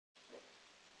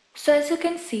So as you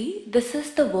can see, this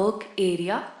is the work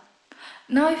area.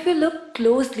 Now if you look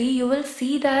closely, you will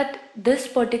see that this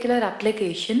particular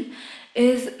application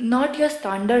is not your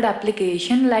standard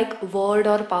application like Word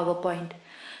or PowerPoint.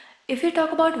 If you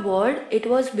talk about Word, it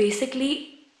was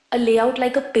basically a layout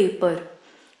like a paper,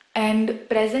 and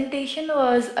presentation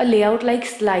was a layout like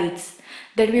slides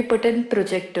that we put in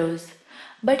projectors.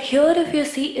 But here if you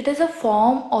see, it is a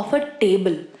form of a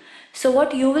table. So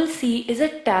what you will see is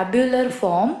a tabular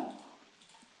form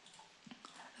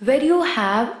where you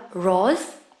have rows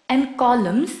and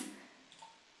columns.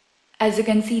 As you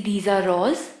can see, these are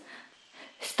rows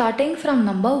starting from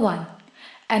number 1,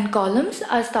 and columns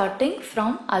are starting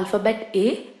from alphabet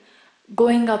A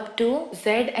going up to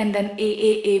Z and then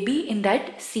AAAB in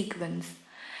that sequence.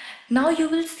 Now you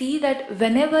will see that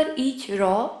whenever each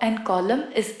row and column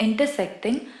is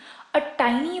intersecting, a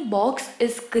tiny box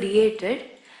is created.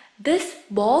 This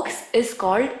box is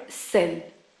called cell.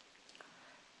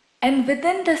 And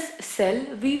within this cell,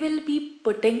 we will be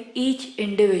putting each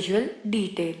individual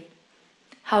detail.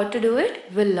 How to do it,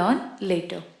 we'll learn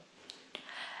later.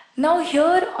 Now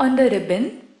here on the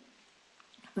ribbon,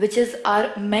 which is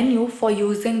our menu for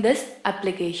using this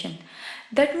application.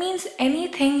 That means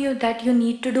anything that you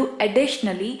need to do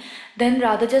additionally, then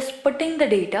rather just putting the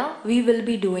data, we will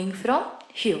be doing from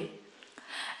here.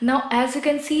 Now as you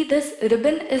can see, this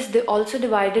ribbon is also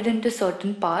divided into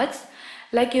certain parts.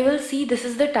 Like you will see, this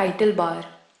is the title bar,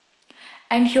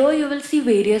 and here you will see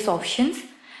various options.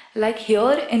 Like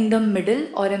here in the middle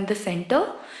or in the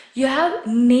center, you have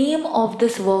name of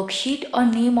this worksheet or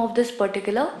name of this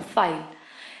particular file,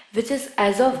 which is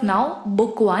as of now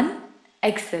book 1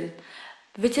 Excel,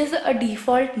 which is a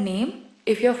default name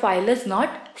if your file is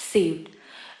not saved.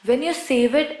 When you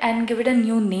save it and give it a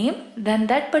new name, then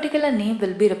that particular name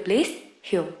will be replaced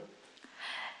here.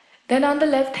 Then on the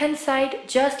left hand side,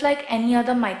 just like any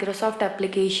other Microsoft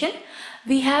application,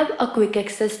 we have a quick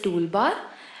access toolbar,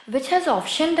 which has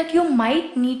option that you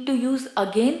might need to use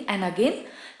again and again.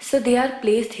 So they are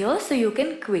placed here so you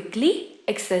can quickly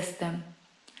access them.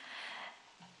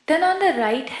 Then on the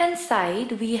right hand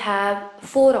side, we have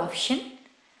 4 options: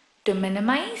 to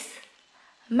minimize,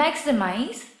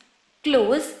 maximize,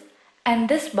 close, and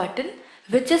this button,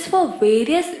 which is for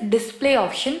various display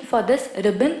options for this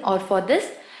ribbon or for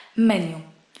this menu.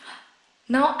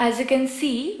 Now as you can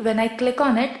see, when I click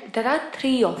on it, there are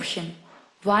 3 options.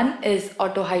 One is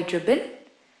auto hide ribbon,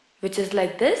 which is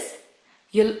like this.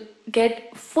 You'll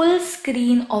get full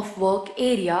screen of work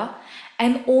area,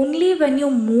 and only when you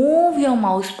move your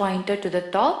mouse pointer to the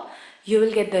top, you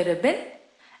will get the ribbon,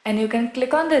 and you can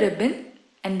click on the ribbon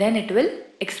and then it will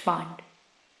expand.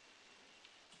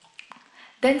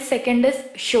 Then second is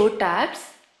show tabs,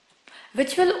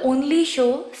 which will only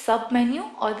show submenu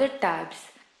or the tabs.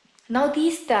 Now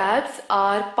these tabs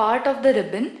are part of the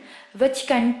ribbon which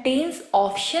contains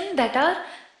options that are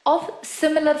of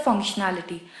similar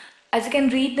functionality. As you can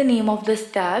read the name of these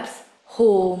tabs: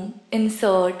 home,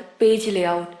 insert, page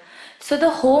layout. So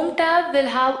the home tab will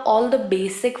have all the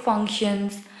basic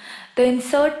functions. The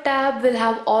insert tab will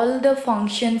have all the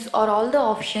functions or all the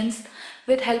options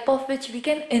with help of which we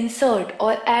can insert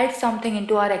or add something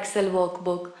into our Excel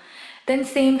workbook. Then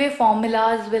same way,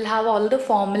 formulas will have all the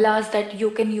formulas that you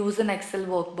can use in Excel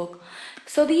workbook.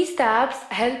 So these tabs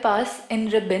help us in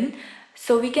ribbon,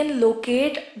 so we can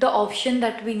locate the option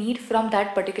that we need from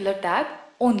that particular tab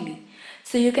only.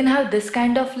 So you can have this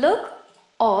kind of look,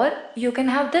 or you can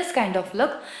have this kind of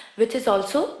look, which is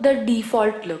also the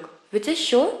default look, which is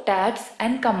show tabs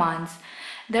and commands.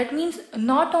 That means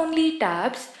not only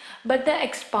tabs, but the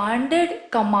expanded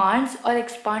commands or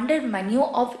expanded menu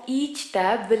of each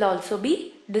tab will also be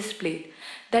displayed.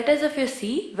 That is, if you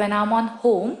see, when I'm on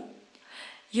home,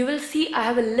 you will see I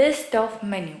have a list of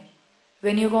menu.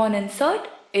 When you go on insert,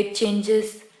 it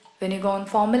changes. When you go on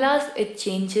formulas, it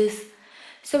changes.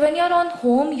 So when you're on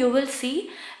home, you will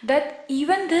see that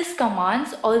even these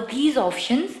commands or these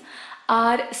options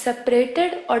are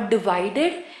separated or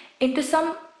divided into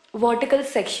some vertical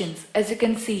sections, as you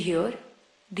can see here,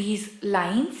 these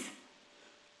lines.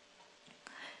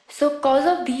 So cause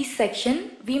of these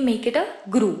section, we make it a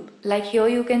group. Like here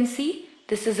you can see,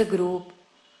 this is a group,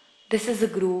 this is a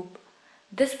group,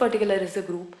 this particular is a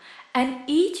group, and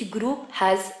each group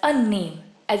has a name.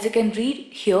 As you can read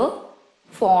here,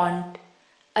 font,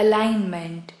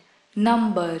 alignment,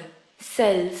 number,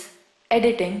 cells,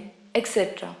 editing,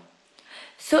 etc.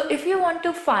 So if you want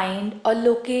to find or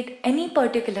locate any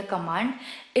particular command,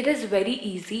 it is very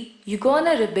easy. You go on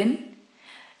a ribbon,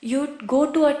 you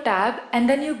go to a tab and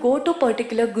then you go to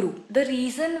particular group. The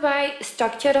reason why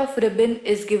structure of ribbon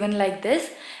is given like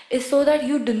this is so that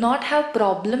you do not have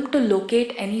problem to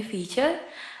locate any feature,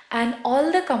 and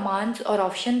all the commands or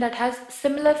option that has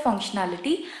similar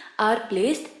functionality are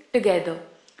placed together.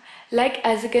 Like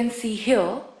as you can see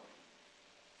here,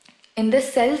 in the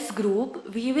cells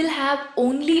group, we will have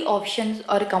only options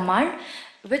or command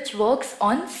which works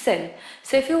on cell.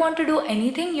 So if you want to do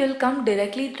anything, you'll come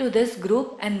directly to this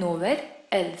group and nowhere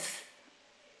else.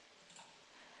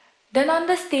 Then on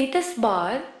the status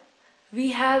bar,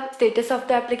 we have status of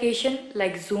the application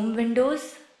like zoom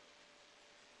windows,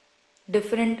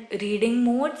 different reading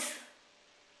modes.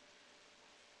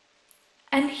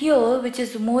 And here, which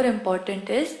is more important,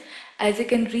 is as you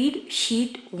can read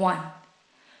sheet 1.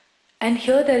 And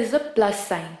here there is a plus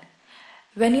sign.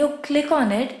 When you click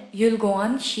on it, you'll go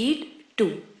on sheet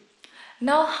 2.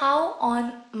 Now how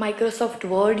on Microsoft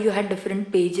Word you had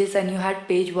different pages and you had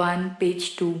page 1,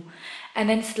 page 2, and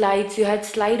then slides you had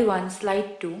slide 1,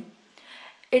 slide 2.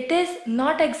 It is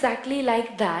not exactly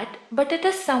like that, but it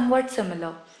is somewhat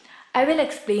similar. I will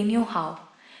explain you how.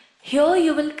 Here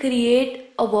you will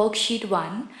create a worksheet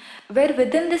 1 where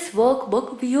within this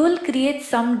workbook you will create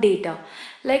some data.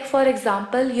 Like for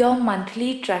example, your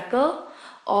monthly tracker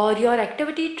or your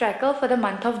activity tracker for the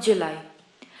month of July.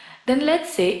 Then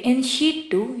let's say in sheet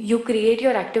 2 you create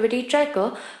your activity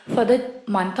tracker for the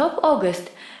month of August.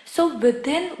 So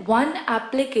within one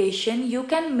application you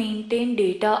can maintain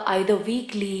data either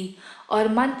weekly or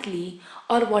monthly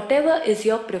or whatever is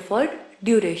your preferred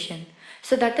duration.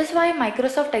 So that is why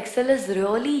Microsoft Excel is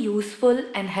really useful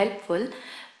and helpful,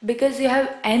 because you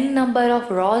have n number of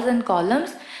rows and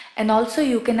columns, and also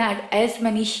you can add as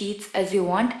many sheets as you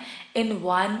want in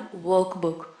one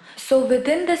workbook. So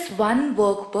within this one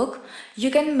workbook,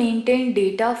 you can maintain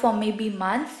data for maybe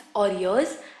months or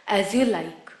years as you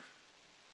like.